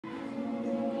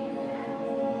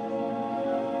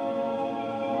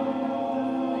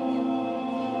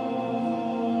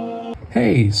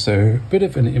Hey, so bit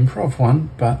of an improv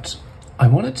one, but I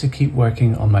wanted to keep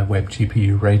working on my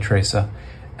WebGPU Raytracer,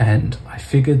 and I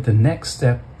figured the next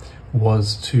step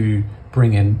was to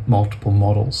bring in multiple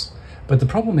models. But the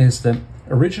problem is that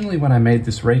originally when I made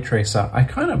this Raytracer, I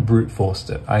kind of brute forced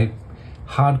it. I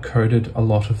hard-coded a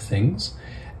lot of things,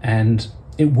 and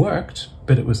it worked,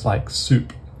 but it was like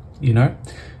soup, you know?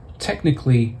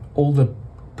 Technically, all the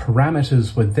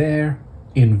parameters were there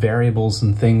in variables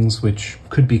and things which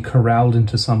could be corralled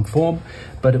into some form,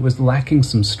 but it was lacking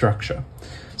some structure.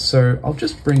 So I'll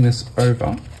just bring this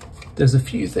over. There's a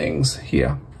few things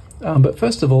here, but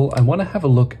first of all, I want to have a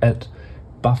look at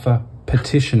buffer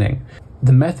partitioning.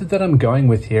 The method that I'm going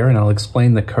with here, and I'll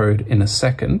explain the code in a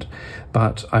second,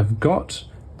 but I've got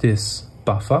this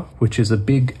buffer, which is a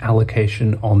big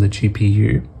allocation on the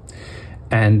GPU,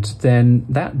 and then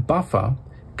that buffer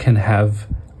can have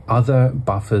other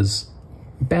buffers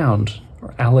bound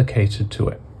or allocated to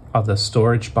it, other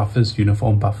storage buffers,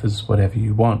 uniform buffers, whatever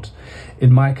you want.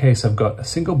 In my case, I've got a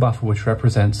single buffer which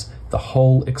represents the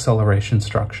whole acceleration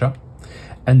structure,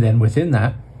 and then within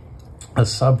that, a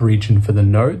sub-region for the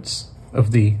nodes of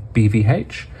the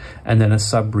BVH, and then a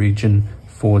sub-region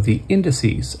for the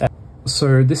indices.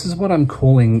 So this is what I'm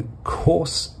calling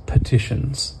coarse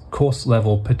partitions, coarse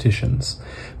level partitions.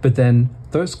 But then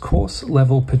those coarse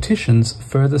level partitions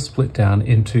further split down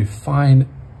into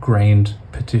fine-grained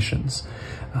partitions.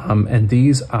 And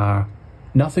these are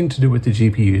nothing to do with the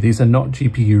GPU. These are not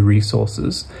GPU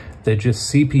resources. They're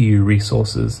just CPU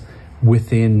resources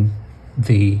within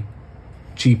the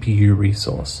GPU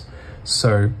resource.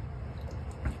 So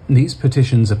these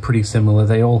partitions are pretty similar.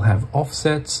 They all have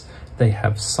offsets, they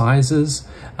have sizes.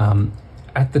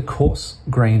 At the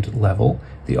coarse-grained level,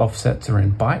 the offsets are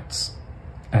in bytes,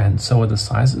 and so are the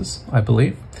sizes, I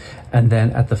believe. And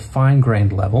then at the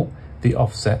fine-grained level, the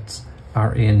offsets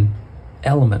are in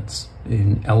elements,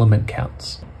 in element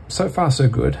counts. So far, so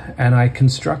good. And I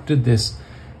constructed this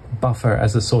buffer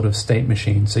as a sort of state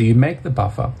machine. So you make the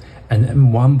buffer, and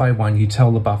then one by one, you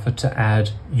tell the buffer to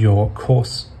add your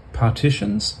coarse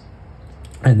partitions.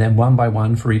 And then one by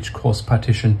one for each coarse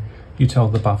partition, you tell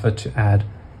the buffer to add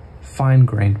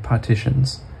fine-grained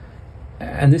partitions.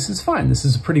 And this is fine. This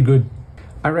is pretty good.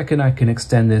 I reckon I can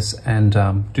extend this and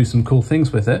do some cool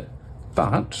things with it,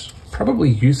 but probably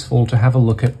useful to have a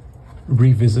look at,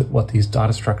 revisit what these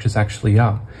data structures actually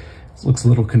are. This looks a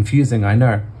little confusing, I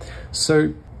know.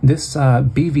 So this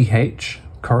BVH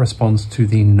corresponds to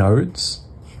the nodes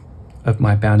of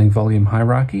my bounding volume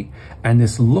hierarchy, and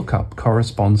this lookup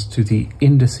corresponds to the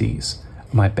indices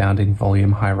of my bounding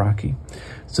volume hierarchy.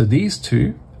 So these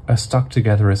two are stuck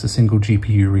together as a single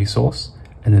GPU resource,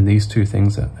 and then these two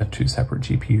things are two separate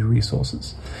GPU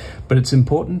resources. But it's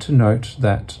important to note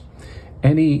that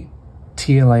any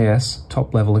TLAS,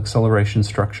 top-level acceleration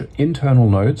structure, internal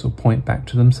nodes will point back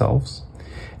to themselves.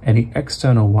 Any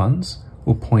external ones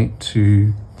will point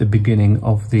to the beginning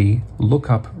of the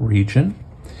lookup region.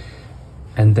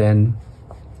 And then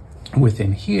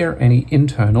within here, any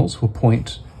internals will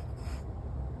point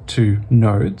to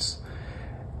nodes,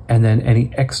 and then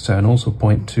any externals will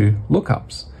point to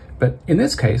lookups. But in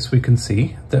this case, we can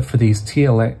see that for these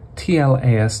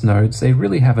TLAS nodes, they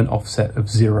really have an offset of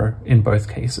 0 in both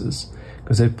cases,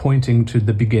 because they're pointing to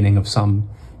the beginning of some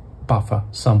buffer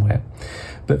somewhere.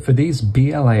 But for these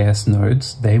BLAS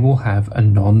nodes, they will have a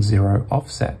non-zero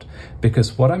offset,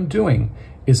 because what I'm doing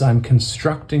is I'm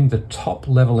constructing the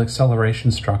top-level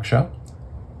acceleration structure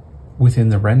within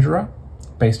the renderer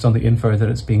based on the info that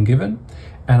it's being given,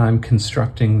 and I'm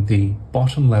constructing the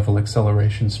bottom-level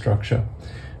acceleration structure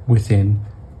within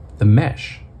the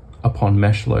mesh upon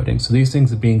mesh loading. So these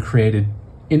things are being created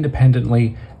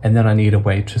independently, and then I need a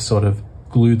way to sort of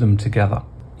glue them together.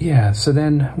 Yeah, so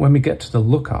then when we get to the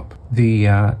lookup, the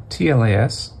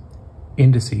TLAS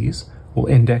indices will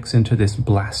index into this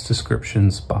blast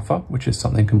descriptions buffer, which is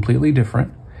something completely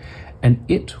different, and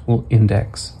it will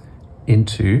index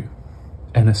into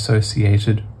an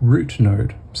associated root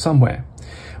node somewhere.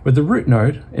 But the root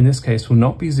node, in this case, will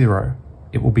not be 0,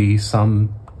 it will be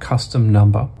some custom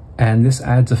number. And this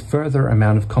adds a further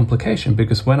amount of complication,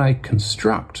 because when I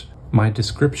construct my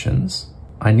descriptions,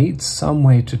 I need some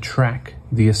way to track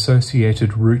the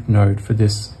associated root node for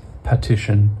this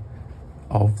partition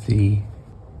of the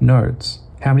nodes.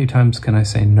 How many times can I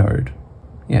say node?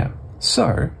 Yeah.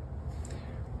 So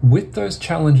with those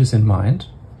challenges in mind,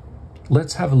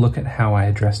 let's have a look at how I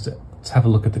addressed it. Let's have a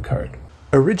look at the code.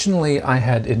 Originally, I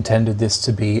had intended this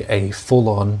to be a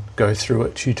full-on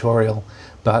go-through-it tutorial,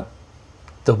 but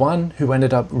the one who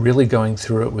ended up really going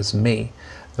through it was me.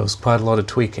 There was quite a lot of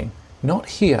tweaking. Not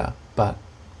here, but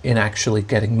in actually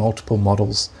getting multiple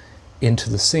models into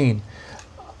the scene.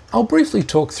 I'll briefly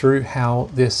talk through how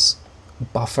this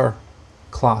buffer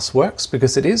class works,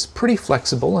 because it is pretty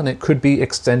flexible and it could be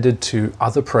extended to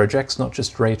other projects, not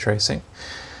just ray tracing.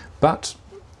 But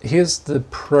here's the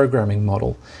programming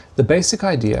model. The basic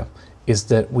idea is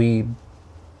that we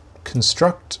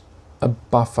construct a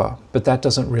buffer, but that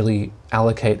doesn't really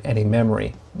allocate any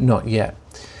memory, not yet.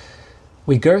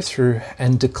 We go through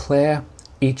and declare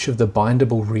each of the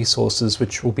bindable resources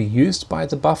which will be used by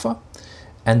the buffer,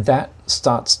 and that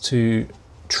starts to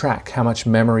track how much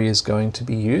memory is going to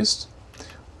be used.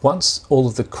 Once all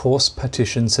of the course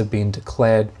partitions have been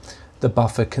declared, the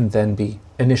buffer can then be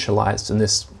initialized, and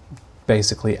this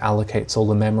basically allocates all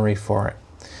the memory for it.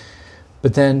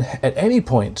 But then at any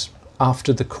point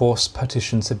after the course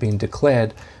partitions have been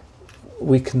declared,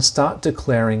 we can start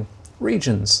declaring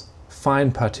regions,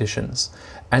 fine partitions,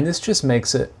 and this just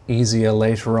makes it easier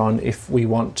later on if we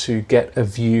want to get a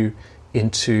view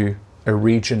into a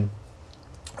region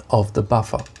of the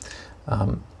buffer.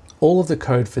 All of the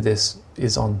code for this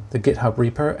is on the GitHub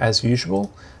repo as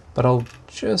usual, but I'll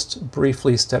just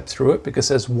briefly step through it because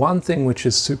there's one thing which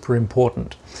is super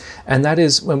important, and that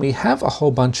is when we have a whole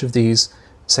bunch of these,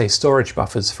 say storage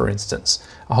buffers for instance,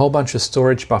 a whole bunch of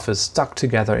storage buffers stuck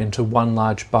together into one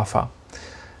large buffer.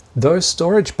 Those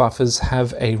storage buffers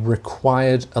have a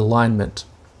required alignment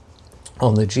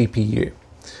on the GPU.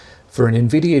 For an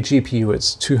NVIDIA GPU,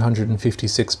 it's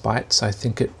 256 bytes. I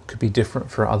think it could be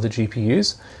different for other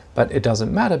GPUs, but it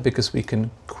doesn't matter because we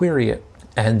can query it,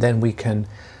 and then we can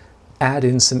add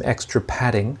in some extra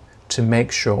padding to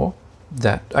make sure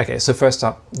that, okay, so first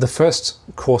up, the first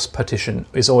course partition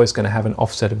is always going to have an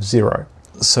offset of 0.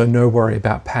 So no worry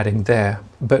about padding there.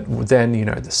 But then, you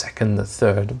know, the second, the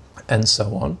third, and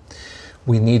so on,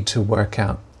 we need to work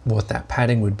out what that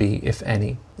padding would be, if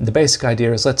any. The basic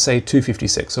idea is, let's say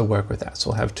 256, we'll work with that.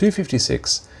 So we'll have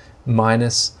 256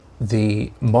 minus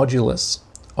the modulus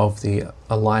of the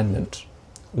alignment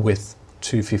with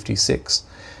 256,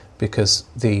 because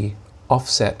the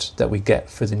offset that we get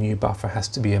for the new buffer has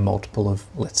to be a multiple of,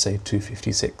 let's say,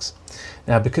 256.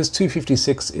 Now, because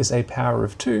 256 is a power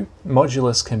of 2,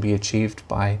 modulus can be achieved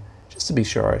by, just to be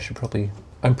sure,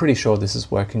 I'm pretty sure this is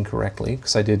working correctly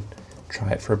because I did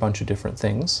try it for a bunch of different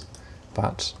things,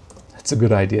 but that's a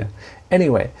good idea.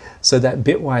 Anyway, so that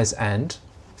bitwise AND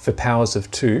for powers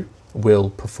of 2 will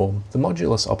perform the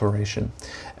modulus operation.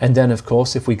 And then, of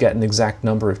course, if we get an exact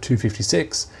number of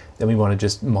 256, then we want to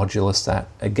just modulus that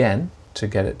again to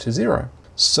get it to 0.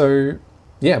 So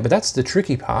yeah, but that's the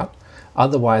tricky part.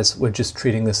 Otherwise, we're just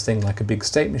treating this thing like a big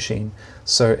state machine.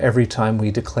 So every time we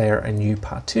declare a new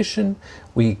partition,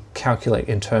 we calculate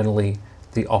internally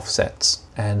the offsets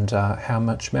and how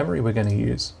much memory we're going to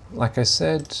use. Like I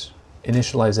said,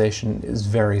 initialization is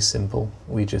very simple.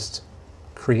 We just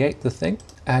create the thing.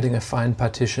 Adding a fine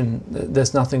partition,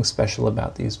 there's nothing special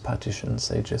about these partitions.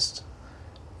 They just,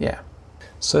 yeah.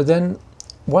 So then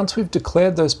once we've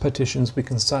declared those partitions, we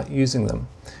can start using them.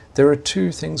 There are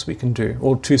two things we can do,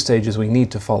 or two stages we need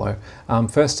to follow.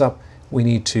 First up, we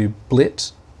need to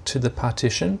blit to the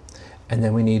partition, and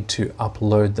then we need to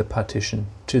upload the partition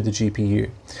to the GPU.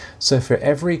 So for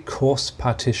every course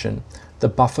partition, the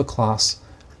buffer class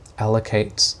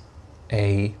allocates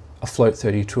a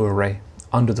float32 array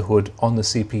under the hood on the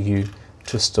CPU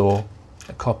to store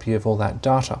a copy of all that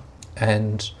data.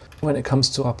 And when it comes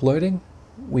to uploading,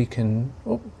 we can,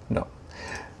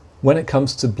 when it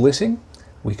comes to blitting,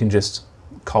 we can just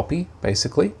copy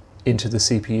basically into the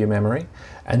CPU memory.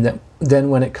 And then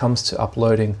when it comes to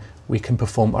uploading, we can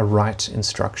perform a write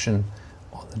instruction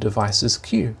on the device's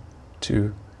queue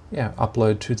to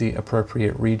upload to the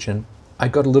appropriate region. I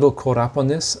got a little caught up on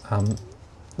this.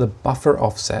 The buffer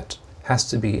offset has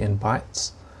to be in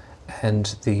bytes,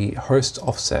 and the host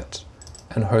offset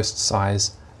and host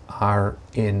size are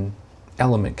in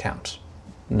element count,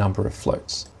 number of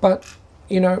floats. But,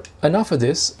 you know, enough of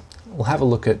this. We'll have a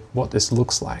look at what this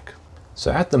looks like.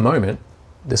 So at the moment,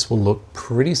 this will look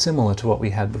pretty similar to what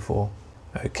we had before.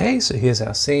 Okay, so here's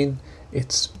our scene.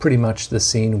 It's pretty much the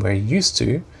scene we're used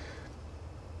to.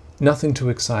 Nothing too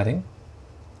exciting,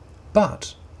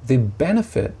 but the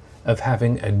benefit of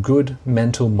having a good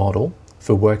mental model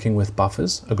for working with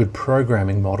buffers, a good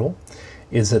programming model,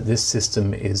 is that this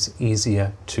system is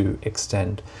easier to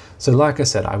extend. So like I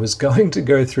said, I was going to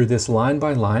go through this line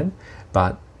by line,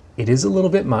 but it is a little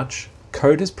bit much.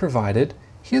 Code is provided.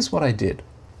 Here's what I did.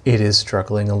 It is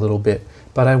struggling a little bit,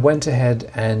 but I went ahead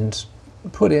and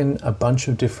put in a bunch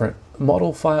of different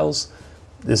model files.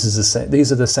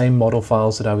 These are the same model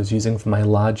files that I was using for my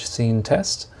large scene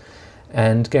test,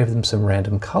 and gave them some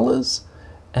random colors.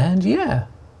 And yeah,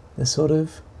 they're sort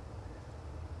of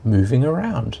moving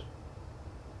around.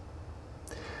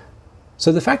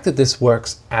 So the fact that this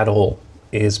works at all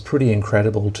is pretty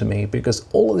incredible to me, because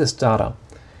all of this data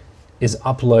is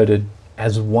uploaded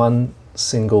as one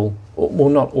single, well,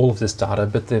 not all of this data,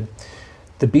 but the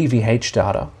BVH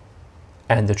data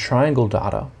and the triangle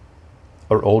data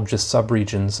are all just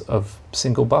subregions of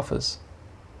single buffers.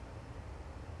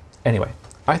 Anyway,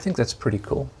 I think that's pretty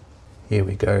cool. Here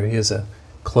we go. Here's a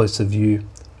closer view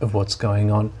of what's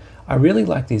going on. I really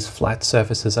like these flat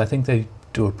surfaces. I think they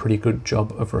do a pretty good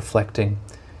job of reflecting.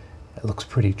 It looks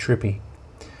pretty trippy.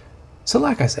 So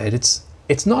like I said,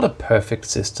 it's not a perfect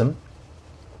system.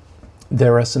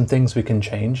 There are some things we can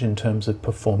change in terms of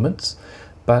performance,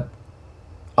 but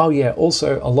oh yeah,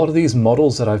 also a lot of these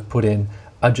models that I've put in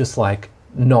are just like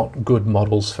not good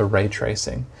models for ray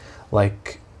tracing.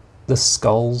 Like the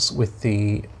skulls with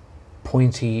the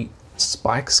pointy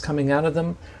spikes coming out of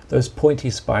them, those pointy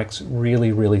spikes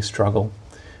really struggle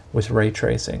with ray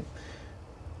tracing.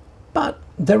 But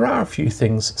there are a few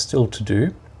things still to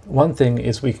do. One thing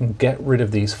is we can get rid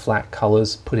of these flat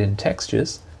colors, put in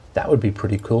textures. That would be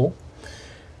pretty cool.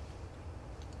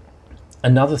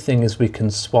 Another thing is we can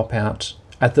swap out,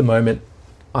 at the moment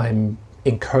I'm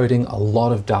encoding a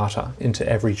lot of data into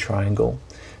every triangle.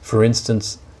 For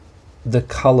instance, the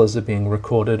colors are being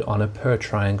recorded on a per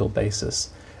triangle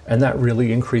basis, and that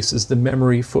really increases the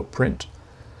memory footprint.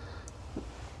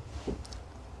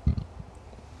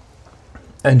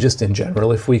 And just in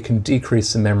general, if we can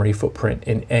decrease the memory footprint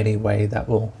in any way, that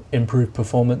will improve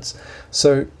performance.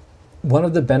 So one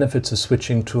of the benefits of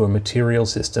switching to a material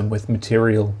system with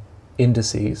material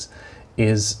indices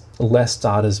is less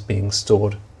data is being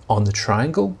stored on the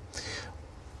triangle.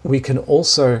 We can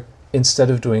also,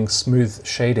 instead of doing smooth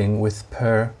shading with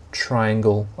per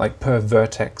triangle, like per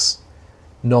vertex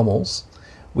normals,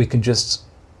 we can just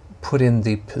put in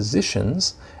the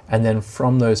positions, and then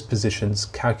from those positions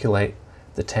calculate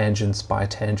the tangents,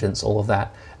 bitangents, all of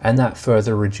that, and that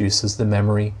further reduces the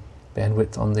memory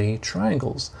bandwidth on the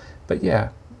triangles. But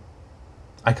yeah,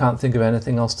 I can't think of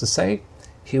anything else to say.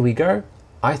 Here we go.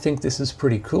 I think this is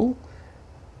pretty cool.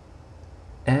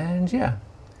 And yeah,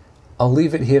 I'll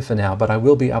leave it here for now, but I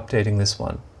will be updating this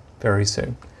one very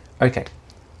soon. Okay,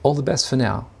 all the best for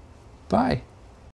now. Bye.